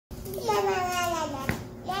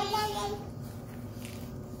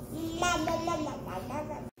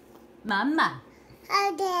Mama.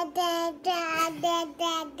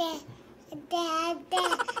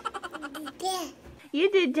 You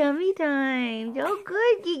did tummy time. Oh,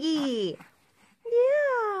 good, Gigi.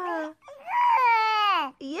 Yeah.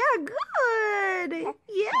 Yeah, good.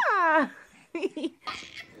 Yeah.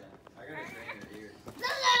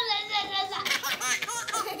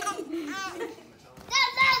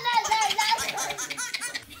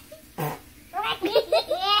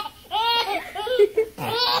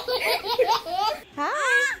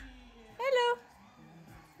 Hi. Hello.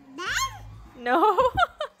 No.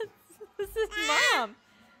 This is Mom.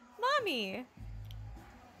 Mommy.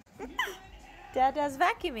 Dada's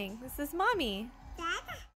vacuuming. This is Mommy.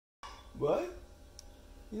 What?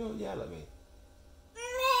 You don't yell at me.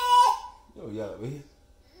 You don't yell at me.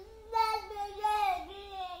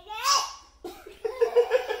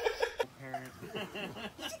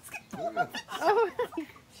 Oh,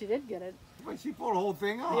 she did get it. But she pulled the whole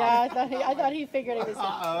thing off. Yeah, I thought he figured it was.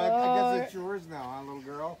 I guess it's yours now, huh, little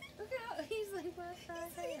girl? Look how he's like, what the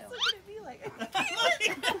heck? He's looking at me like.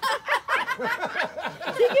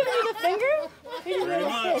 Is he giving you the finger? He just Very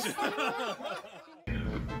gave a kiss.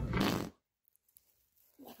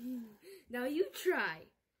 Now you try.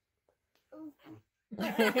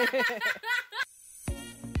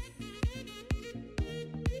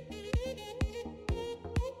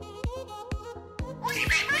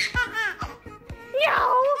 No!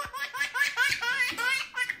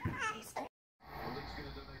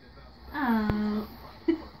 Oh.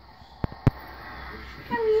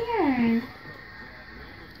 Come here.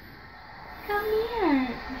 Come here.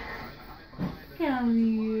 Come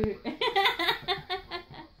here.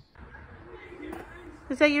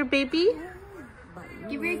 Is that your baby?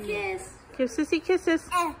 Give her a kiss. Give Sissy kisses.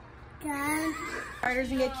 Carter's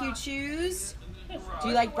gonna get cute shoes. Do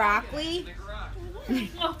you like broccoli? Do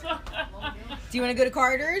you want to go to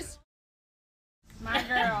Carter's? My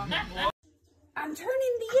girl. I'm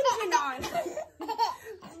turning the engine on.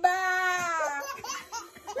 Bah.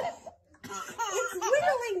 It's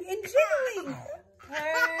wiggling and jiggling.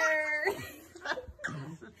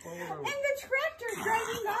 And the tractor's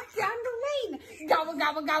driving off down the lane. Gobble,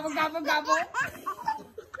 gobble, gobble, gobble, gobble.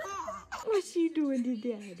 What's she doing to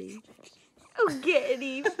Daddy? Oh, get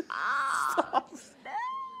him. Stop.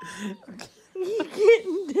 You're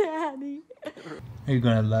getting Daddy. Are you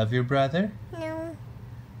gonna love your brother? No.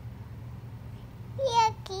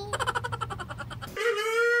 Yucky.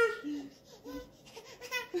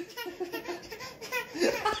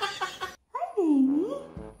 Hi, baby.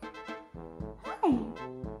 Hi.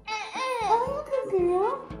 Oh, you good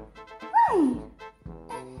girl. Hi.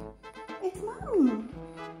 It's Mommy.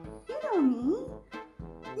 You know me.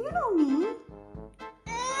 You know me.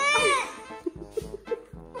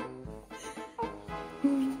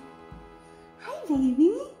 Hi,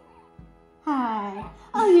 baby. Hi.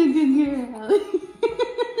 Oh, you're a good girl.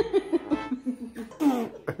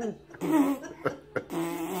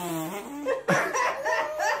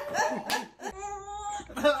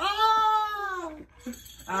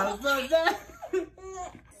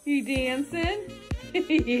 You dancing?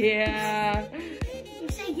 Yeah.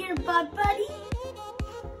 Shake your butt, buddy.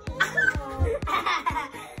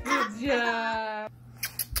 Good job.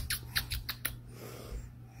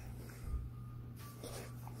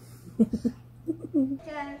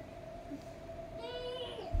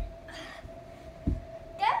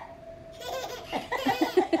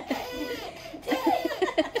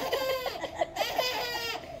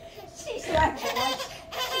 She's laughing.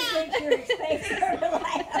 She thinks you're expecting her to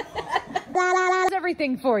laugh. Does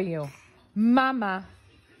everything for you, Mama.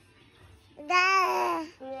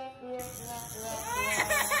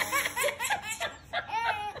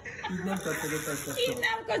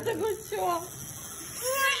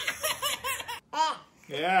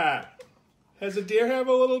 Yeah. Has a deer have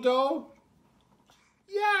a little doe?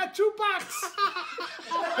 Yeah, $2.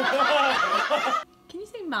 Can you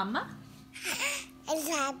say Mama?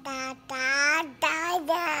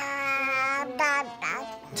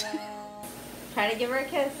 Try to give her a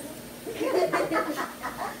kiss.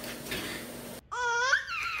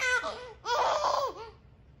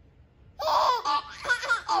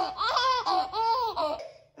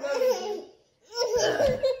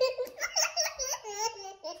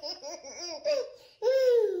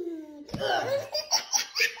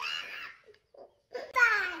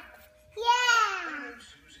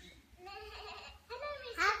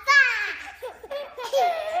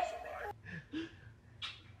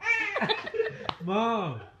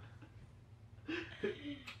 Mom.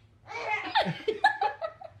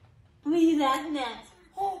 What are you laughing at?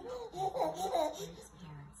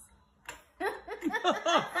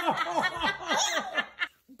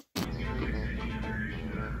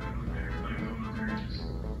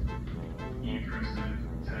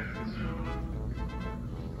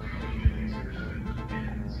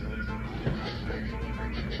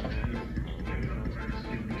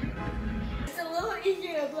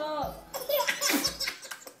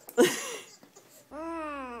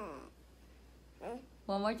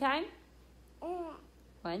 more time.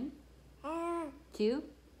 1, 2,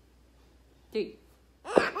 3.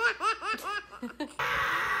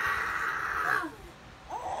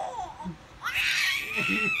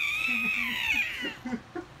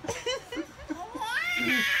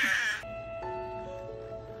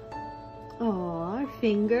 Aw,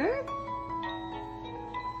 finger.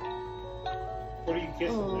 What are you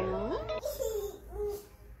kissing there? Aw.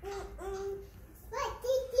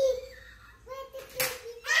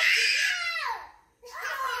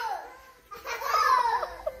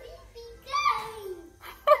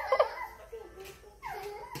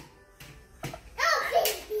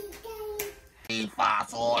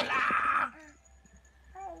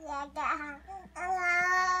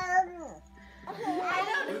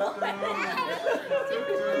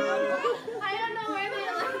 I don't know where they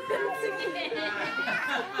left again.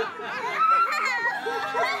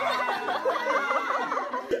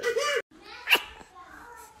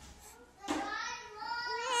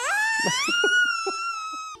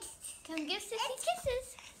 Come give Sissy kisses.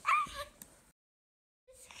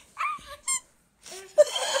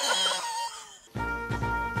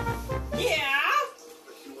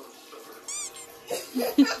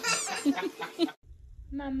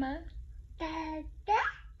 Mama. What?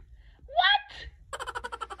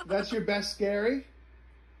 That's your best scary?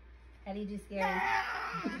 How do you do scary?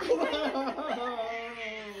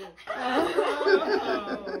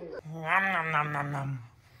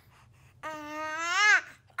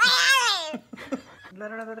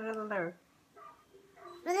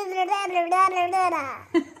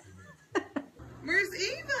 Where's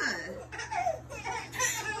Ava?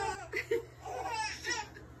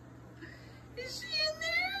 Is she in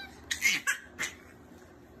there?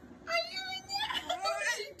 Are you in there? What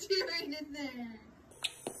are you doing in there?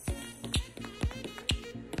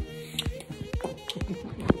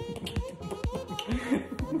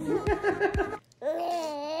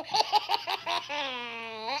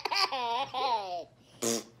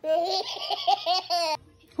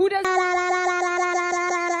 Who does?